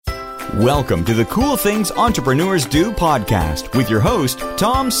Welcome to the Cool Things Entrepreneurs Do podcast with your host,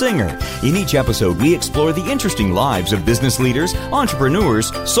 Tom Singer. In each episode, we explore the interesting lives of business leaders,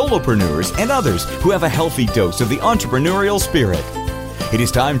 entrepreneurs, solopreneurs, and others who have a healthy dose of the entrepreneurial spirit. It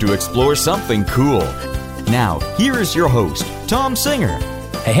is time to explore something cool. Now, here is your host, Tom Singer.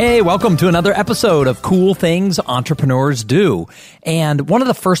 Hey, welcome to another episode of Cool Things Entrepreneurs Do. And one of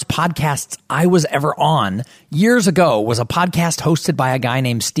the first podcasts I was ever on years ago was a podcast hosted by a guy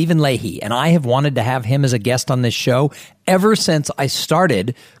named Stephen Leahy. And I have wanted to have him as a guest on this show ever since I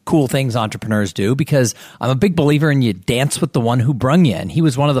started Cool Things Entrepreneurs Do, because I'm a big believer in you dance with the one who brung you. And he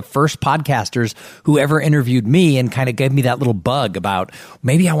was one of the first podcasters who ever interviewed me and kind of gave me that little bug about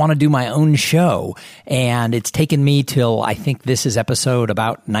maybe I want to do my own show. And it's taken me till I think this is episode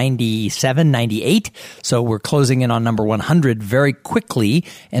about 97, 98. So we're closing in on number 100 very quickly.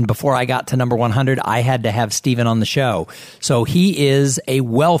 And before I got to number 100, I had to have Stephen on the show. So he is a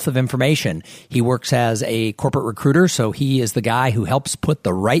wealth of information. He works as a corporate recruiter. So he is the guy who helps put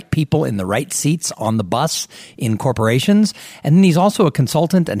the right people in the right seats on the bus in corporations. And then he's also a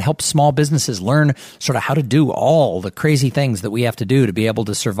consultant and helps small businesses learn sort of how to do all the crazy things that we have to do to be able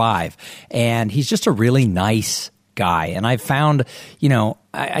to survive. And he's just a really nice guy. And I've found,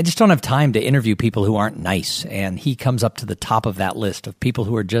 I just don't have time to interview people who aren't nice. And he comes up to the top of that list of people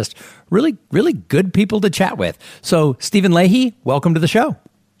who are just really, really good people to chat with. So Stephen Leahy, welcome to the show.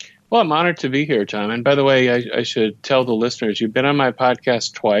 Well, I'm honored to be here, Tom. And by the way, I should tell the listeners, you've been on my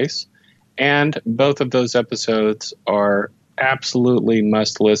podcast twice, and both of those episodes are absolutely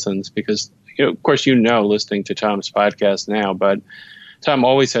must-listens because, of course, listening to Tom's podcast now, but Tom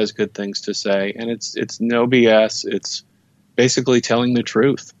always has good things to say, and it's no BS. It's basically telling the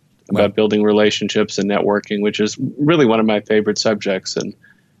truth about building relationships and networking, which is really one of my favorite subjects. And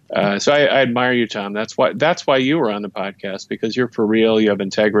so I admire you, Tom. That's why you were on the podcast, because you're for real. You have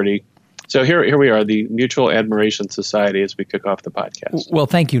integrity. So here we are, the Mutual Admiration Society, as we kick off the podcast. Well,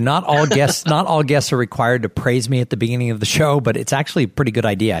 thank you. Not all guests are required to praise me at the beginning of the show, but it's actually a pretty good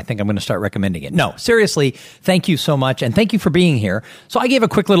idea. I think I'm going to start recommending it. No, seriously, thank you so much, and thank you for being here. So I gave a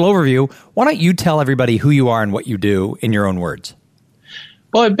quick little overview. Why don't you tell everybody who you are and what you do in your own words?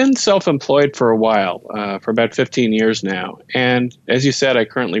 Well, I've been self-employed for a while, for about 15 years now. And as you said, I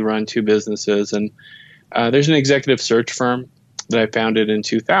currently run two businesses. And there's an executive search firm that I founded in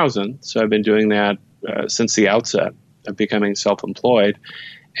 2000. So I've been doing that since the outset of becoming self-employed.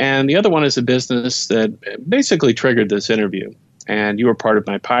 And the other one is a business that basically triggered this interview. And you were part of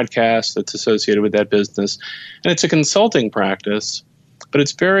my podcast that's associated with that business. And it's a consulting practice, but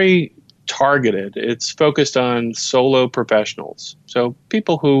it's very targeted. It's focused on solo professionals. So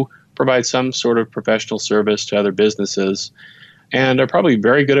people who provide some sort of professional service to other businesses and are probably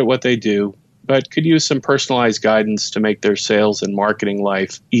very good at what they do, but could use some personalized guidance to make their sales and marketing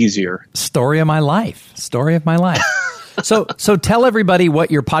life easier. Story of my life. So tell everybody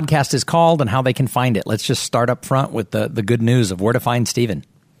what your podcast is called and how they can find it. Let's just start up front with the good news of where to find Stephen.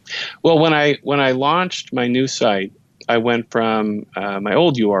 Well, when I launched my new site, I went from my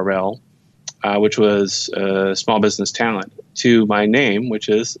old URL, which was Small Business Talent, to my name, which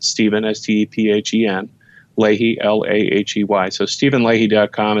is Stephen, S-T-E-P-H-E-N, Leahy, L-A-H-E-Y. So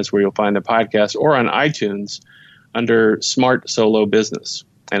StephenLeahy.com is where you'll find the podcast, or on iTunes under Smart Solo Business.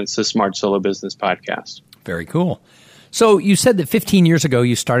 And it's the Smart Solo Business podcast. Very cool. So you said that 15 years ago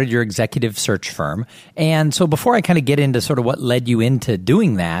you started your executive search firm. And so before I kind of get into sort of what led you into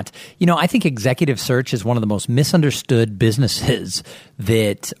doing that, I think executive search is one of the most misunderstood businesses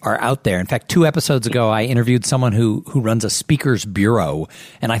that are out there. In fact, 2 episodes ago, I interviewed someone who runs a speakers bureau.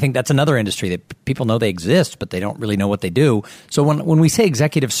 And I think that's another industry that people know they exist, but they don't really know what they do. So when we say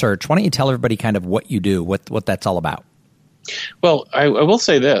executive search, why don't you tell everybody kind of what you do, what that's all about? Well, I will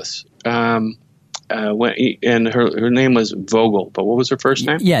say this. And her name was Vogel, but what was her first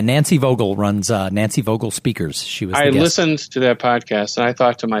name? Yeah, Nancy Vogel runs Nancy Vogel Speakers. She was. I listened to that podcast and I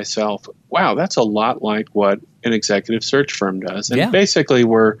thought to myself, "Wow, that's a lot like what an executive search firm does." And basically,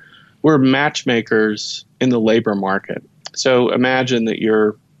 we're matchmakers in the labor market. So imagine that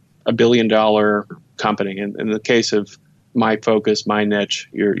you're a $1 billion company. In the case of my focus, my niche,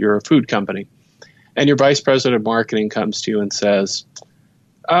 you're a food company, and your vice president of marketing comes to you and says,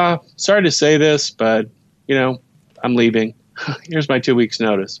 sorry to say this, but, I'm leaving. Here's my 2 weeks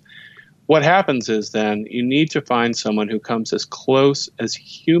notice. What happens is then you need to find someone who comes as close as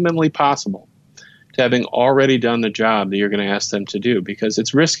humanly possible to having already done the job that you're going to ask them to do, because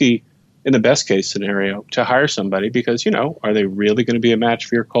it's risky in the best case scenario to hire somebody because, are they really going to be a match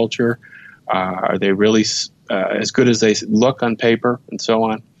for your culture? Are they really as good as they look on paper and so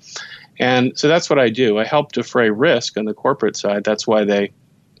on? And so that's what I do. I help defray risk on the corporate side. That's why they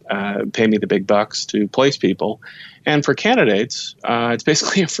pay me the big bucks to place people. And for candidates, it's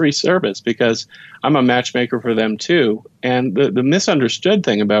basically a free service because I'm a matchmaker for them too. And the misunderstood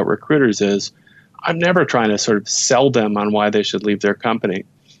thing about recruiters is I'm never trying to sort of sell them on why they should leave their company.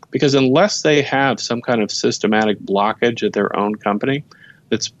 Because unless they have some kind of systematic blockage at their own company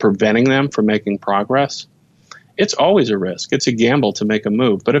that's preventing them from making progress, it's always a risk. It's a gamble to make a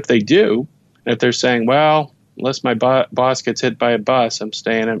move. But if they do, if they're saying, well, unless my boss gets hit by a bus, I'm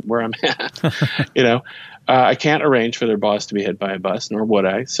staying at where I'm at. I can't arrange for their boss to be hit by a bus, nor would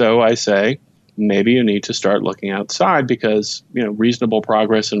I. So I say, maybe you need to start looking outside because, reasonable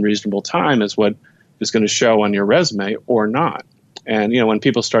progress and reasonable time is what is going to show on your resume or not. And, when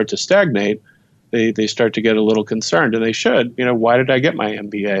people start to stagnate, they start to get a little concerned, and they should. Why did I get my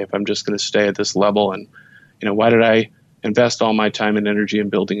MBA if I'm just going to stay at this level? And, why did I invest all my time and energy in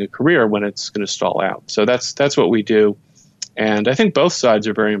building a career when it's going to stall out? So that's what we do. And I think both sides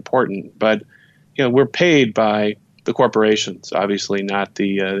are very important. But, we're paid by the corporations, obviously, not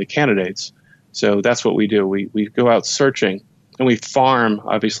the candidates. So that's what we do. We go out searching, and we farm,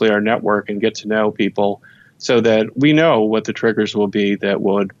 obviously, our network and get to know people so that we know what the triggers will be that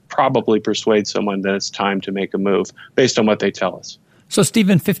would probably persuade someone that it's time to make a move based on what they tell us. So,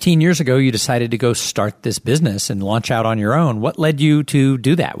 Stephen, 15 years ago, you decided to go start this business and launch out on your own. What led you to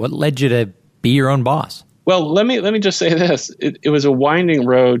do that? What led you to be your own boss? Well, let me just say this. It was a winding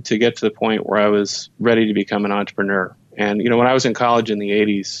road to get to the point where I was ready to become an entrepreneur. And, when I was in college in the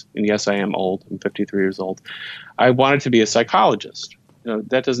 80s, and yes, I am old, I'm 53 years old, I wanted to be a psychologist.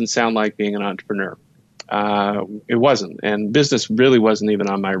 That doesn't sound like being an entrepreneur. It wasn't. And business really wasn't even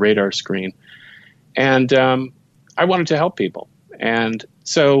on my radar screen. And I wanted to help people. And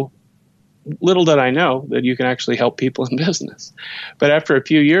so little did I know that you can actually help people in business. But after a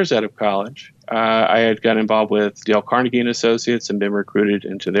few years out of college, I had got involved with Dale Carnegie and Associates and been recruited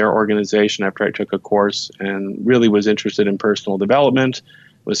into their organization after I took a course and really was interested in personal development,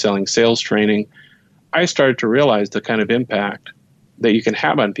 was selling sales training. I started to realize the kind of impact that you can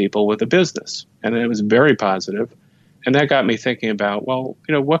have on people with a business. And it was very positive. And that got me thinking about, well,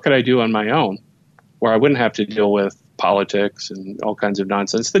 what could I do on my own where I wouldn't have to deal with politics and all kinds of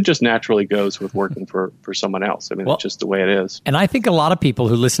nonsense that just naturally goes with working for someone else. I mean, it's just the way it is. And I think a lot of people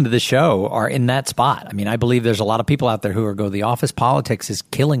who listen to this show are in that spot. I mean, I believe there's a lot of people out there who the office politics is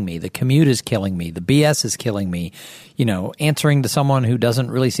killing me. The commute is killing me. The BS is killing me. Answering to someone who doesn't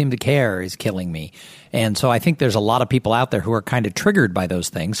really seem to care is killing me. And so I think there's a lot of people out there who are kind of triggered by those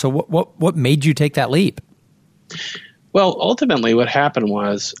things. So what made you take that leap? Well, ultimately what happened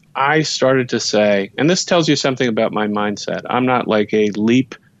was I started to say, and this tells you something about my mindset. I'm not like a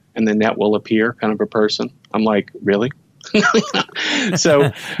leap and the net will appear kind of a person. I'm like, really?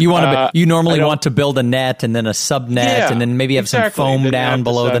 So you normally want to build a net and then a subnet and then maybe have some foam down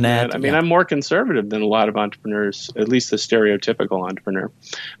below the net. I mean, I'm more conservative than a lot of entrepreneurs, at least the stereotypical entrepreneur.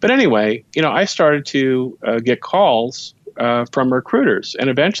 But anyway, I started to get calls from recruiters, and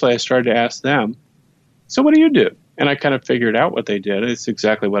eventually I started to ask them, so what do you do? And I kind of figured out what they did. It's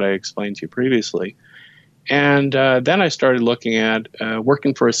exactly what I explained to you previously. And then I started looking at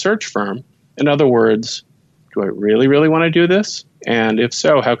working for a search firm. In other words, do I really, really want to do this? And if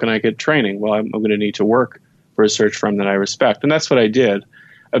so, how can I get training? Well, I'm going to need to work for a search firm that I respect. And that's what I did.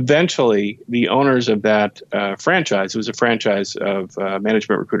 Eventually, the owners of that franchise, it was a franchise of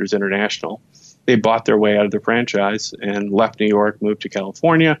Management Recruiters International, they bought their way out of the franchise and left New York, moved to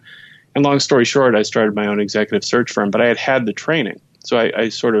California. And long story short, I started my own executive search firm, but I had the training. So I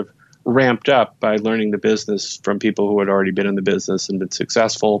sort of ramped up by learning the business from people who had already been in the business and been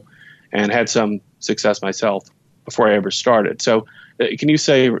successful and had some success myself before I ever started. So can you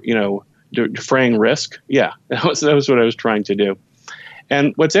say, defraying risk? Yeah, that was what I was trying to do.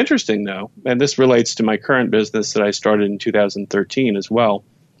 And what's interesting, though, and this relates to my current business that I started in 2013 as well,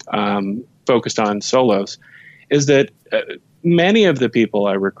 focused on solos, is that many of the people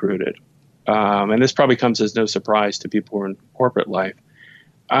I recruited, and this probably comes as no surprise to people who are in corporate life,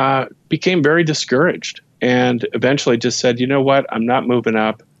 became very discouraged and eventually just said, you know what, I'm not moving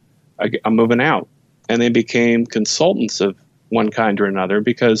up, I'm moving out. And they became consultants of one kind or another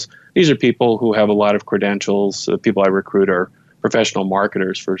because these are people who have a lot of credentials. The people I recruit are professional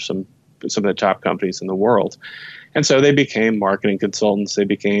marketers for some of the top companies in the world. And so they became marketing consultants. They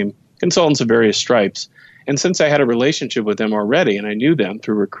became consultants of various stripes. And since I had a relationship with them already and I knew them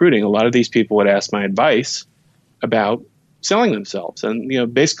through recruiting, a lot of these people would ask my advice about selling themselves. And,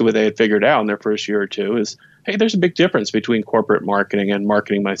 basically what they had figured out in their first year or two is, hey, there's a big difference between corporate marketing and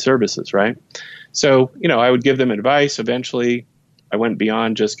marketing my services, right? So, I would give them advice. Eventually, I went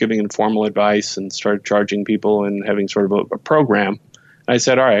beyond just giving informal advice and started charging people and having sort of a program. I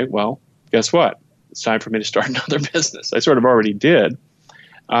said, all right, well, guess what? It's time for me to start another business. I sort of already did.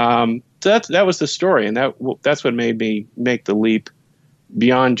 So that was the story, and that's what made me make the leap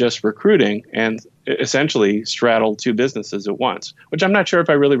beyond just recruiting and essentially straddle two businesses at once, which I'm not sure if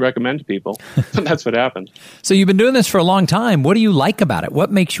I really recommend to people, but that's what happened. So you've been doing this for a long time. What do you like about it? What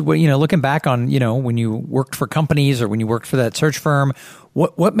makes you, looking back on, when you worked for companies or when you worked for that search firm,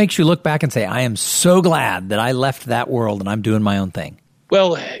 what makes you look back and say, I am so glad that I left that world and I'm doing my own thing?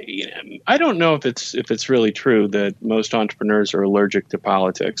 Well, I don't know if it's really true that most entrepreneurs are allergic to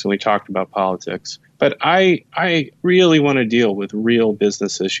politics, and we talked about politics. But I really want to deal with real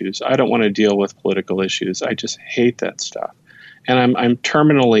business issues. I don't want to deal with political issues. I just hate that stuff. And I'm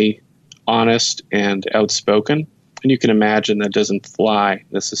terminally honest and outspoken. And you can imagine that doesn't fly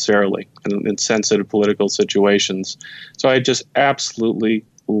necessarily in sensitive political situations. So I just absolutely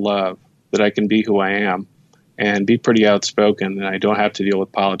love that I can be who I am and be pretty outspoken, and I don't have to deal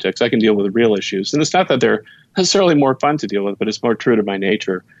with politics. I can deal with real issues. And it's not that they're necessarily more fun to deal with, but it's more true to my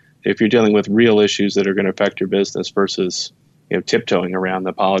nature. If you're dealing with real issues that are going to affect your business versus tiptoeing around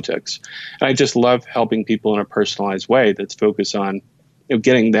the politics. And I just love helping people in a personalized way that's focused on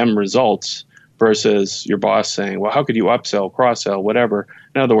getting them results versus your boss saying, well, how could you upsell, cross-sell, whatever.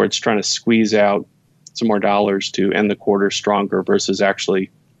 In other words, trying to squeeze out some more dollars to end the quarter stronger versus actually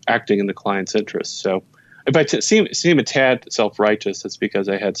acting in the client's interest. So if I seem a tad self-righteous, it's because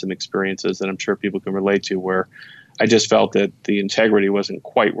I had some experiences that I'm sure people can relate to where I just felt that the integrity wasn't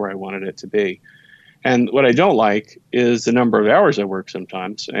quite where I wanted it to be. And what I don't like is the number of hours I work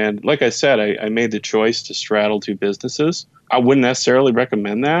sometimes. And like I said, I made the choice to straddle two businesses. I wouldn't necessarily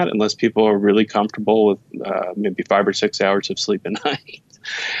recommend that unless people are really comfortable with maybe 5 or 6 hours of sleep a night.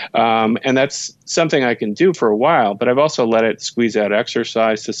 And that's something I can do for a while, but I've also let it squeeze out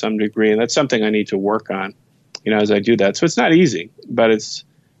exercise to some degree. And that's something I need to work on, as I do that. So it's not easy, but it's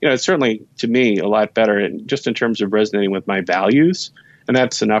certainly to me a lot better just in terms of resonating with my values. And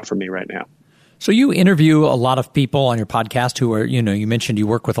that's enough for me right now. So you interview a lot of people on your podcast who are, you mentioned you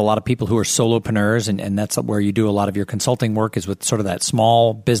work with a lot of people who are solopreneurs, and that's where you do a lot of your consulting work is with sort of that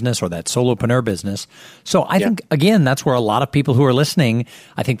small business or that solopreneur business. So I think, again, that's where a lot of people who are listening,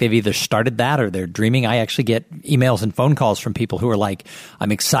 I think they've either started that or they're dreaming. I actually get emails and phone calls from people who are like,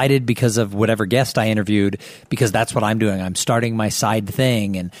 I'm excited because of whatever guest I interviewed, because that's what I'm doing. I'm starting my side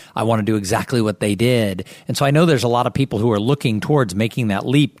thing and I want to do exactly what they did. And so I know there's a lot of people who are looking towards making that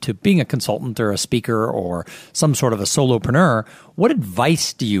leap to being a consultant or a speaker or some sort of a solopreneur. What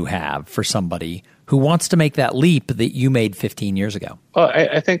advice do you have for somebody who wants to make that leap that you made 15 years ago? Well,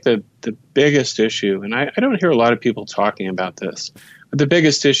 I think the biggest issue, and I don't hear a lot of people talking about this, but the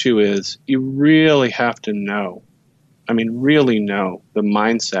biggest issue is you really have to know, really know the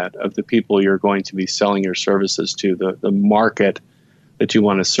mindset of the people you're going to be selling your services to, the market that you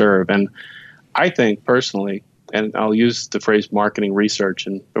want to serve. And I think personally, and I'll use the phrase marketing research,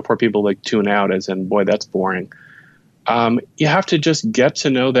 and before people tune out as in, boy, that's boring. You have to just get to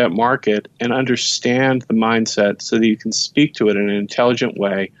know that market and understand the mindset so that you can speak to it in an intelligent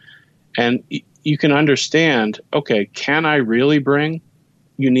way. And you can understand, okay, can I really bring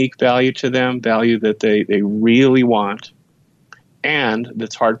unique value to them, value that they really want, and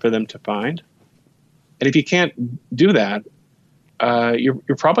that's hard for them to find? And if you can't do that,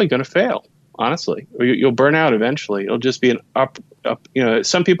 you're probably going to fail. Honestly, you'll burn out eventually. It'll just be an up.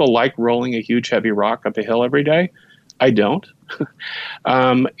 Some people like rolling a huge heavy rock up a hill every day. I don't.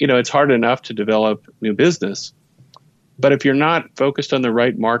 It's hard enough to develop new business. But if you're not focused on the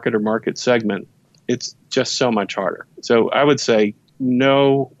right market or market segment, it's just so much harder. So I would say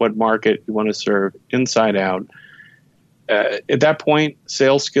know what market you want to serve inside out. At that point,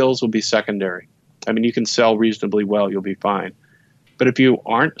 sales skills will be secondary. You can sell reasonably well. You'll be fine. But if you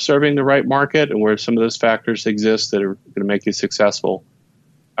aren't serving the right market and where some of those factors exist that are going to make you successful,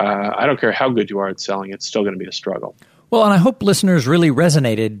 I don't care how good you are at selling, it's still going to be a struggle. Well, and I hope listeners really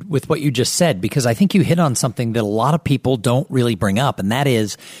resonated with what you just said, because I think you hit on something that a lot of people don't really bring up, and that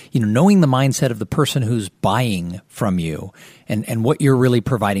is, knowing the mindset of the person who's buying from you and what you're really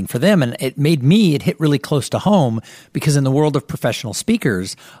providing for them. And it hit really close to home, because in the world of professional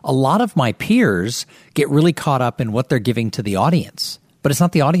speakers, a lot of my peers get really caught up in what they're giving to the audience. But it's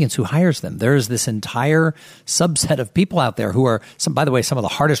not the audience who hires them. There is this entire subset of people out there who are, by the way, some of the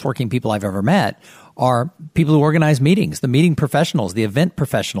hardest working people I've ever met are people who organize meetings, the meeting professionals, the event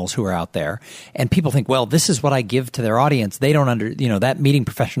professionals who are out there. And people think, well, this is what I give to their audience. They don't that meeting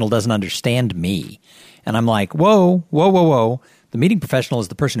professional doesn't understand me. And I'm like, whoa. The meeting professional is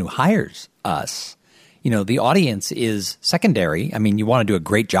the person who hires us. the audience is secondary. I mean, you want to do a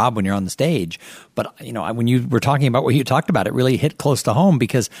great job when you're on the stage, but when you were talking about what you talked about, it really hit close to home,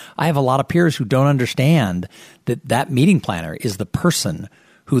 because I have a lot of peers who don't understand that meeting planner is the person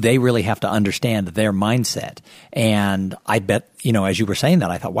who they really have to understand their mindset. And I bet, as you were saying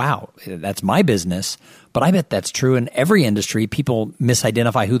that, I thought, wow, that's my business. But I bet that's true in every industry. People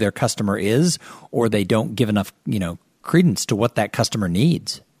misidentify who their customer is, or they don't give enough, credence to what that customer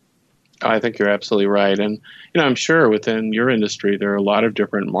needs. I think you're absolutely right. And, I'm sure within your industry, there are a lot of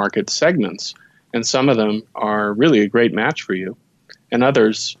different market segments, and some of them are really a great match for you, and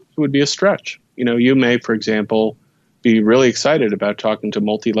others would be a stretch. You may, for example, be really excited about talking to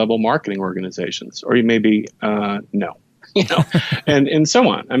multi-level marketing organizations, or you may be, no, and so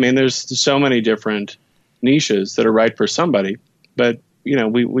on. I mean, there's so many different niches that are right for somebody, but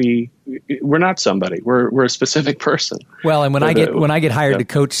we're not somebody. We're a specific person. Well, and when I get hired to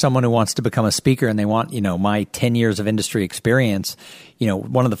coach someone who wants to become a speaker, and they want my 10 years of industry experience,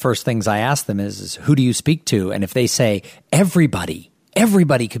 one of the first things I ask them is who do you speak to? And if they say everybody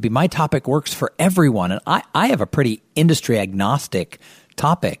could be, my topic works for everyone. And I have a pretty industry agnostic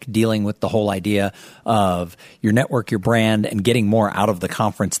topic dealing with the whole idea of your network, your brand, and getting more out of the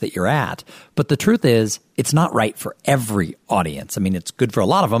conference that you're at. But the truth is, it's not right for every audience. I mean, it's good for a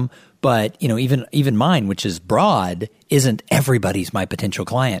lot of them, but even mine, which is broad, isn't everybody's my potential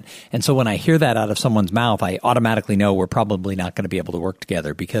client. And so when I hear that out of someone's mouth, I automatically know we're probably not going to be able to work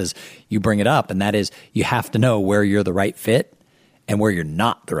together, because you bring it up, and that is, you have to know where you're the right fit and where you're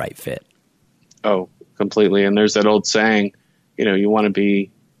not the right fit. Oh, completely. And there's that old saying, you want to be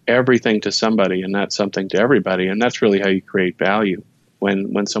everything to somebody and not something to everybody. And that's really how you create value.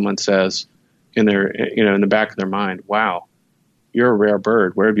 When someone says in their, in the back of their mind, wow, you're a rare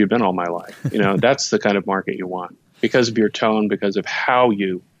bird. Where have you been all my life? That's the kind of market you want, because of your tone, because of how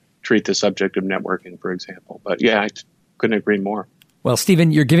you treat the subject of networking, for example. But yeah, I couldn't agree more. Well,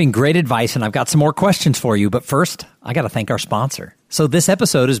 Stephen, you're giving great advice, and I've got some more questions for you. But first, I got to thank our sponsor. So this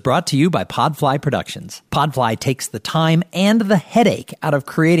episode is brought to you by Podfly Productions. Podfly takes the time and the headache out of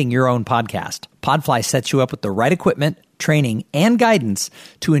creating your own podcast. Podfly sets you up with the right equipment, training, and guidance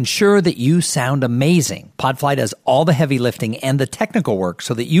to ensure that you sound amazing. Podfly does all the heavy lifting and the technical work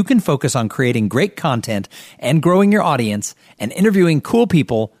so that you can focus on creating great content and growing your audience and interviewing cool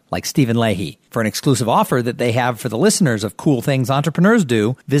people like Stephen Leahy. For an exclusive offer that they have for the listeners of Cool Things Entrepreneurs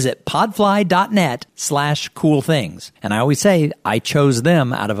Do, visit podfly.net/coolthings. And I always say I chose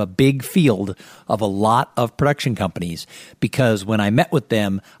them out of a big field of a lot of production companies, because when I met with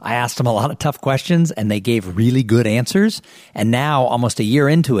them, I asked them a lot of tough questions and they gave really good answers. And now, almost a year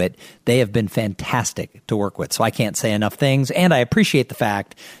into it, they have been fantastic to work with. So I can't say enough things. And I appreciate the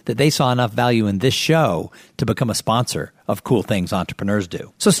fact that they saw enough value in this show to become a sponsor of Cool Things Entrepreneurs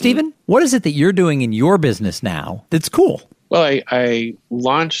Do. So, Stephen, what is it that you're doing in your business now that's cool? Well, I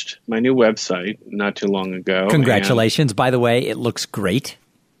launched my new website not too long ago. Congratulations. By the way, it looks great.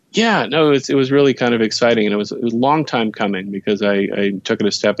 Yeah, no, it was really kind of exciting. And it was a long time coming, because I took it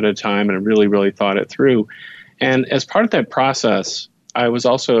a step at a time and I really, really thought it through. And as part of that process, I was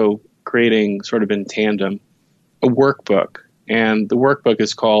also creating, sort of in tandem, a workbook. And the workbook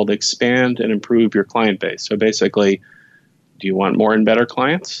is called Expand and Improve Your Client Base. So basically, do you want more and better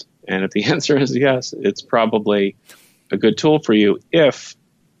clients? And if the answer is yes, it's probably a good tool for you if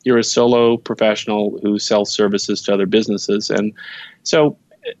you're a solo professional who sells services to other businesses. And so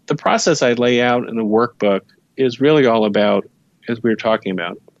the process I lay out in the workbook is really all about, as we were talking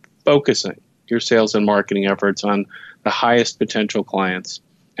about, focusing your sales and marketing efforts on the highest potential clients.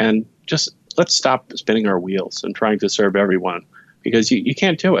 And just let's stop spinning our wheels and trying to serve everyone, because you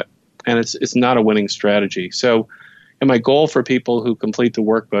can't do it. And it's not a winning strategy. So, and my goal for people who complete the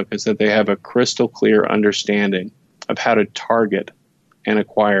workbook is that they have a crystal clear understanding of how to target and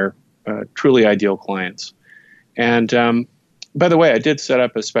acquire truly ideal clients. And by the way, I did set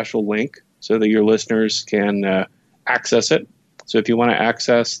up a special link so that your listeners can access it. So if you want to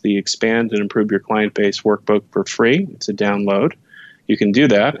access the Expand and Improve Your Client Base workbook for free, it's a download. You can do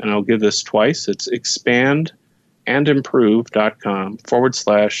that, and I'll give this twice. It's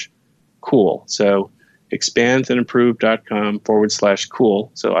expandandimprove.com/cool. So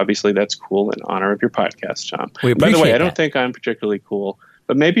expandandimprove.com/cool. So obviously that's cool in honor of your podcast, Tom. By the way, I don't think I'm particularly cool,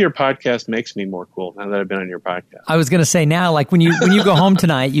 but maybe your podcast makes me more cool now that I've been on your podcast. I was going to say, now, like when you go home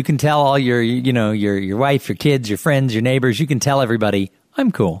tonight, you can tell all your wife, your kids, your friends, your neighbors, you can tell everybody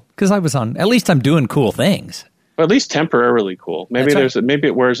I'm cool because I was on, at least I'm doing cool things. Well, at least temporarily cool. Maybe maybe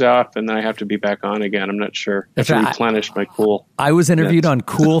it wears off and then I have to be back on again. I'm not sure. I have to replenish my cool. I was interviewed on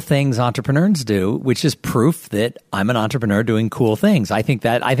Cool Things Entrepreneurs Do, which is proof that I'm an entrepreneur doing cool things. I think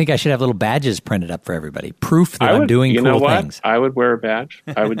I should have little badges printed up for everybody. Proof that I'm doing cool things. I would wear a badge.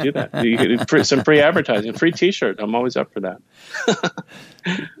 I would do that. You could, some free advertising, free T-shirt. I'm always up for that.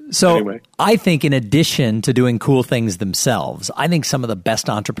 So anyway. I think in addition to doing cool things themselves, I think some of the best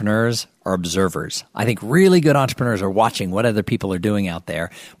entrepreneurs are observers. I think really good entrepreneurs are watching what other people are doing out there.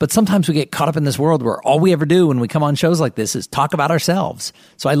 But sometimes we get caught up in this world where all we ever do when we come on shows like this is talk about ourselves.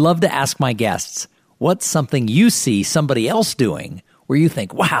 So I love to ask my guests, what's something you see somebody else doing where you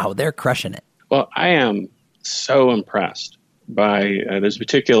think, wow, they're crushing it? Well, I am so impressed by this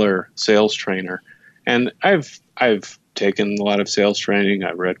particular sales trainer. And I've taken a lot of sales training.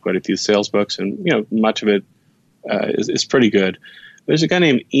 I've read quite a few sales books, and much of it is pretty good. There's a guy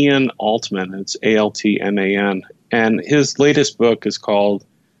named Ian Altman. It's Altman, and his latest book is called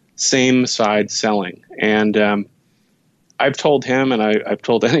Same Side Selling. And I've told him, and I've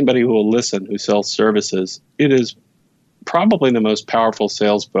told anybody who will listen who sells services, it is probably the most powerful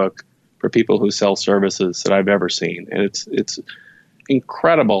sales book for people who sell services that I've ever seen. And it's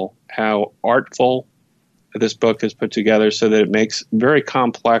incredible how artful this book is put together so that it makes very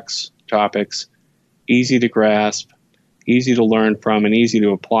complex topics easy to grasp, easy to learn from, and easy to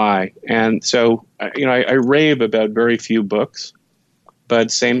apply. And so, I rave about very few books,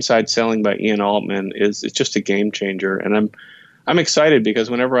 but Same Side Selling by Ian Altman it's just a game changer. And I'm excited because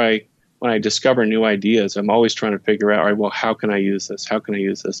when I discover new ideas, I'm always trying to figure out, all right, well, how can I use this? How can I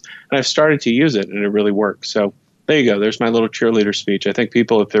use this? And I've started to use it, and it really works. So there you go. There's my little cheerleader speech. I think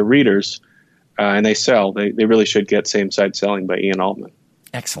people, if they're readers, and they sell, they really should get Same Side Selling by Ian Altman.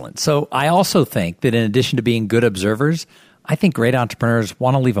 Excellent. So I also think that in addition to being good observers, I think great entrepreneurs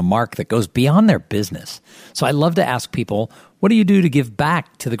want to leave a mark that goes beyond their business. So I love to ask people, what do you do to give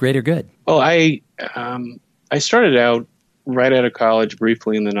back to the greater good? Well, I started out right out of college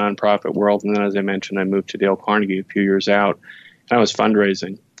briefly in the nonprofit world. And then, as I mentioned, I moved to Dale Carnegie a few years out, and I was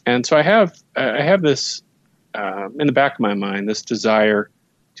fundraising. And so I have this in the back of my mind, this desire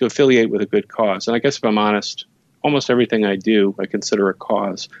to affiliate with a good cause. And I guess if I'm honest, almost everything I do, I consider a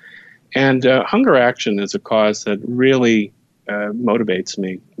cause. And Hunger Action is a cause that really motivates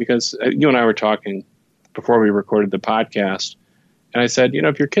me because you and I were talking before we recorded the podcast, and I said,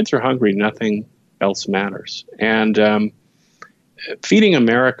 if your kids are hungry, nothing else matters. And Feeding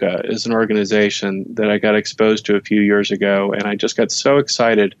America is an organization that I got exposed to a few years ago, and I just got so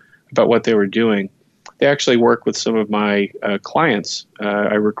excited about what they were doing. They actually work with some of my clients.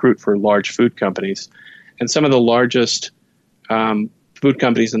 I recruit for large food companies. And some of the largest food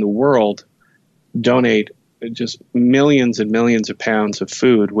companies in the world donate just millions and millions of pounds of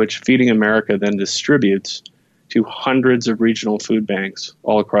food, which Feeding America then distributes to hundreds of regional food banks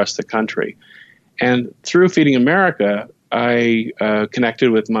all across the country. And through Feeding America, I connected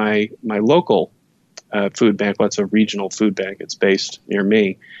with my local food bank. Well, it's a regional food bank. It's based near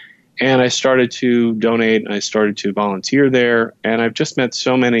me. And I started to donate, and I started to volunteer there. And I've just met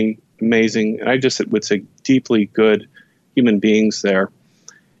so many amazing, and I just would say deeply good human beings there.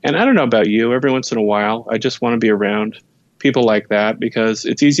 And I don't know about you, every once in a while, I just want to be around people like that because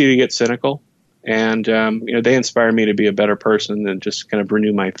it's easy to get cynical. And, they inspire me to be a better person and just kind of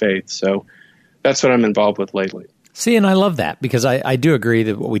renew my faith. So that's what I'm involved with lately. See, and I love that because I do agree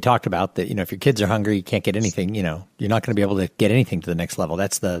that what we talked about, that, if your kids are hungry, you can't get anything, you're not going to be able to get anything to the next level.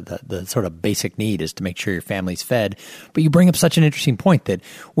 That's the sort of basic need, is to make sure your family's fed. But you bring up such an interesting point that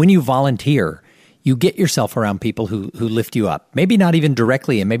when you volunteer, you get yourself around people who lift you up. Maybe not even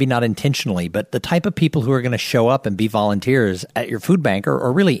directly and maybe not intentionally, but the type of people who are going to show up and be volunteers at your food bank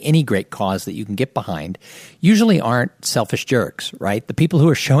or really any great cause that you can get behind usually aren't selfish jerks, right? The people who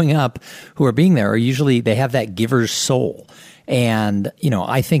are showing up, who are being there, are usually, they have that giver's soul. And,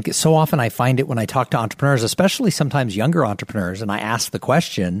 I think so often I find it when I talk to entrepreneurs, especially sometimes younger entrepreneurs, and I ask the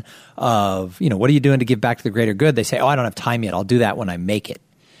question of, what are you doing to give back to the greater good? They say, I don't have time yet. I'll do that when I make it.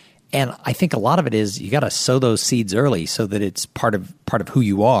 And I think a lot of it is you got to sow those seeds early so that it's part of who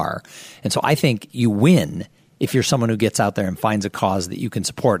you are. And so I think you win if you're someone who gets out there and finds a cause that you can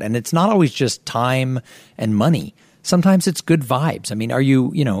support. And it's not always just time and money. Sometimes it's good vibes. I mean, are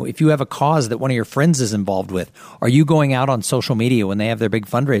you, if you have a cause that one of your friends is involved with, are you going out on social media when they have their big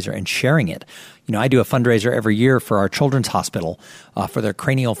fundraiser and sharing it? I do a fundraiser every year for our children's hospital for their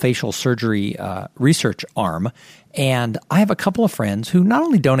cranial facial surgery research arm. And I have a couple of friends who not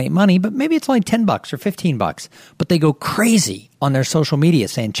only donate money, but maybe it's only $10 or $15, but they go crazy on their social media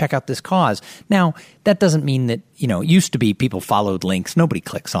saying, check out this cause. Now, that doesn't mean that, it used to be people followed links, nobody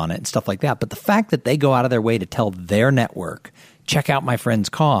clicks on it and stuff like that. But the fact that they go out of their way to tell their network, check out my friend's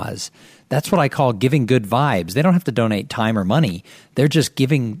cause, that's what I call giving good vibes. They don't have to donate time or money. They're just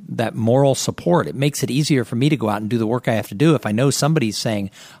giving that moral support. It makes it easier for me to go out and do the work I have to do if I know somebody's saying,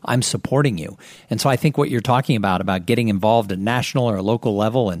 I'm supporting you. And so I think what you're talking about getting involved at national or local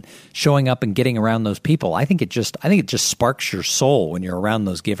level and showing up and getting around those people, I think it just sparks your soul when you're around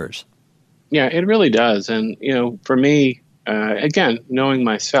those givers. Yeah, it really does. And, for me, again, knowing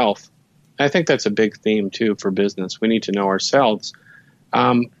myself, I think that's a big theme too for business. We need to know ourselves.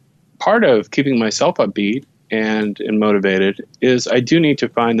 Part of keeping myself upbeat and motivated is I do need to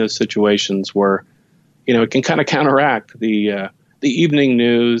find those situations where, it can kind of counteract the evening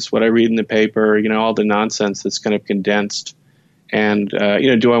news, what I read in the paper, all the nonsense that's kind of condensed. And,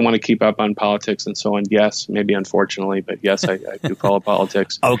 do I want to keep up on politics and so on? Yes, maybe unfortunately, but yes, I do follow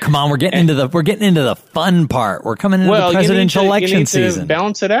politics. Oh, come on. We're getting into the fun part. We're coming into the presidential election season.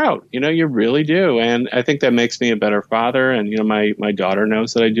 Balance it out. You really do. And I think that makes me a better father. And, my daughter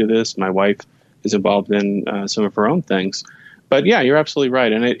knows that I do this. My wife is involved in some of her own things. But yeah, you're absolutely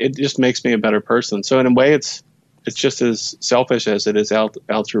right. And it just makes me a better person. So in a way, it's just as selfish as it is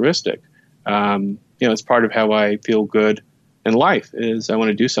altruistic. It's part of how I feel good in life is I want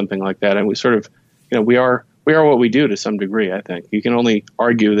to do something like that. And we sort of, we are what we do to some degree, I think. You can only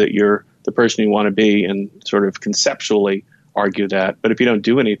argue that you're the person you want to be and sort of conceptually argue that. But if you don't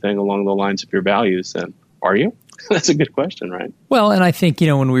do anything along the lines of your values, then are you? That's a good question, right? Well, and I think,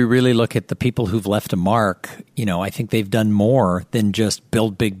 when we really look at the people who've left a mark, I think they've done more than just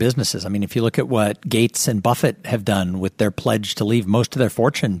build big businesses. I mean, if you look at what Gates and Buffett have done with their pledge to leave most of their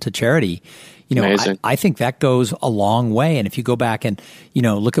fortune to charity, I think that goes a long way. And if you go back and,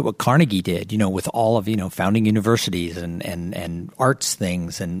 look at what Carnegie did, with all of, founding universities and arts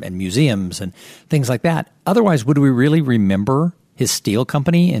things and museums and things like that. Otherwise, would we really remember his steel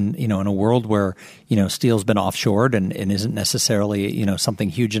company in a world where, steel's been offshored and isn't necessarily, something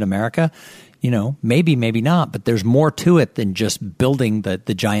huge in America? Maybe not, but there's more to it than just building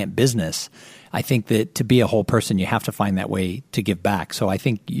the giant business. I think that to be a whole person, you have to find that way to give back. So I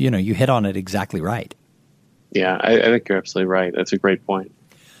think, you hit on it exactly right. Yeah, I think you're absolutely right. That's a great point.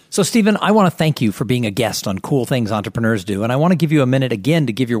 So, Stephen, I want to thank you for being a guest on Cool Things Entrepreneurs Do. And I want to give you a minute again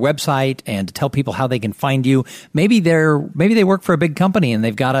to give your website and to tell people how they can find you. Maybe they work for a big company and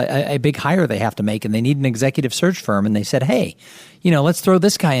they've got a big hire they have to make and they need an executive search firm. And they said, hey, let's throw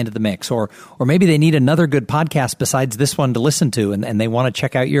this guy into the mix. Or maybe they need another good podcast besides this one to listen to and they want to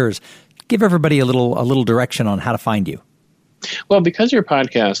check out yours. Give everybody a little direction on how to find you. Well, because your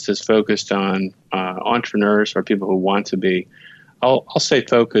podcast is focused on entrepreneurs or people who want to be, I'll say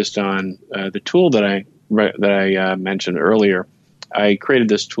focused on the tool that I mentioned earlier. I created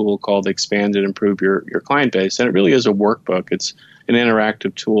this tool called Expand and Improve Your Client Base, and it really is a workbook. It's an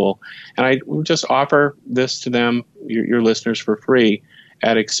interactive tool, and I will just offer this to them, your listeners, for free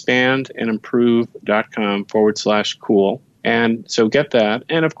at expandandimprove.com/cool. And so get that.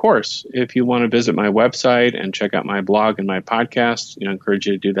 And of course, if you want to visit my website and check out my blog and my podcast, I encourage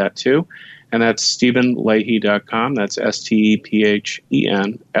you to do that too. And that's StephenLahey.com. That's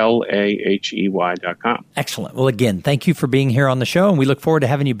StephenLahey.com. Excellent. Well, again, thank you for being here on the show, and we look forward to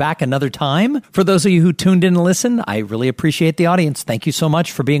having you back another time. For those of you who tuned in and listened, I really appreciate the audience. Thank you so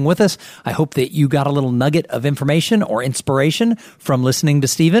much for being with us. I hope that you got a little nugget of information or inspiration from listening to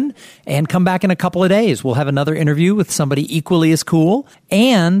Stephen. And come back in a couple of days. We'll have another interview with somebody equally as cool.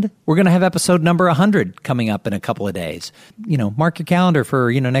 And we're going to have episode number 100 coming up in a couple of days. Mark your calendar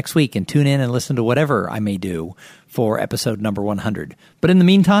for, next week and tune in and listen to whatever I may do for episode number 100. But in the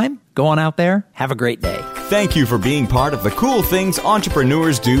meantime, go on out there. Have a great day. Thank you for being part of the Cool Things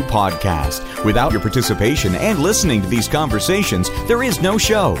Entrepreneurs Do podcast. Without your participation and listening to these conversations, there is no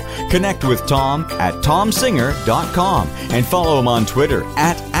show. Connect with Tom at tomsinger.com and follow him on Twitter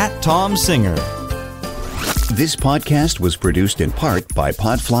at TomSinger. This podcast was produced in part by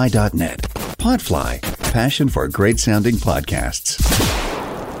Podfly.net. Podfly, passion for great-sounding podcasts.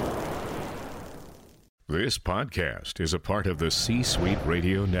 This podcast is a part of the C-Suite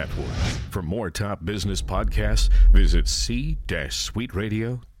Radio Network. For more top business podcasts, visit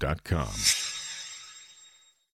c-suiteradio.com.